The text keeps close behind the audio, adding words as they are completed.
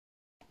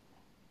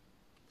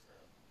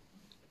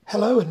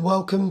Hello and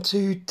welcome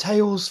to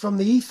Tales from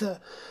the Ether,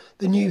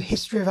 the new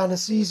History of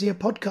Anaesthesia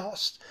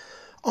podcast.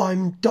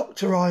 I'm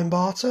Dr. Ian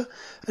Barter,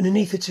 an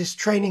anaesthetist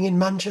training in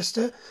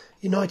Manchester,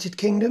 United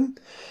Kingdom.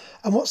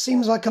 And what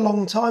seems like a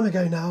long time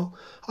ago now,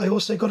 I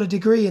also got a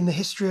degree in the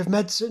history of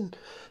medicine,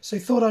 so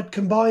thought I'd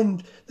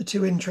combine the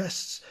two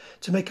interests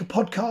to make a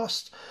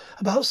podcast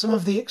about some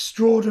of the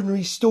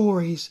extraordinary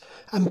stories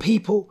and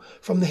people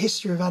from the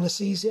history of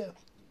anaesthesia.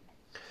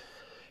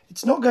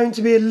 It's not going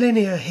to be a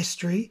linear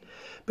history,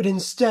 but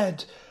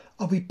instead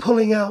I'll be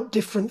pulling out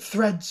different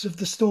threads of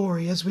the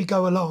story as we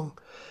go along.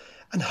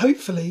 And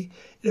hopefully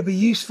it'll be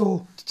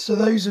useful to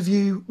those of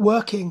you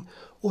working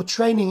or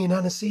training in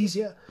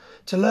anaesthesia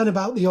to learn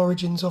about the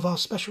origins of our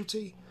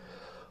specialty,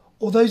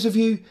 or those of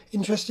you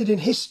interested in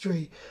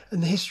history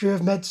and the history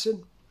of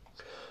medicine,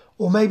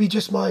 or maybe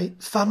just my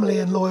family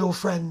and loyal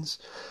friends.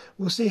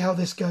 We'll see how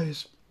this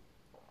goes.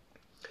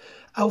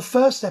 Our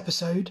first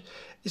episode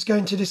is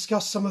going to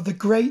discuss some of the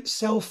great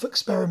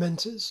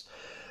self-experimenters,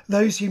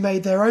 those who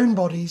made their own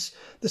bodies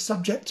the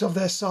subject of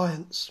their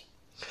science.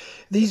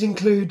 These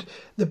include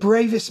the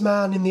bravest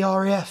man in the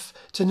RAF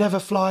to never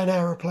fly an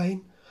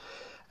aeroplane,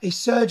 a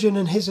surgeon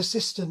and his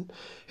assistant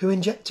who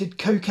injected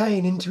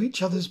cocaine into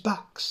each other's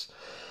backs,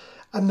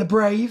 and the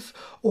brave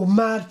or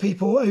mad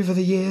people over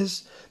the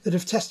years that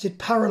have tested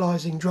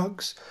paralysing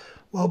drugs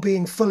while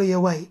being fully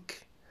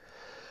awake.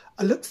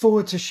 I look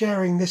forward to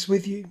sharing this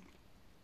with you.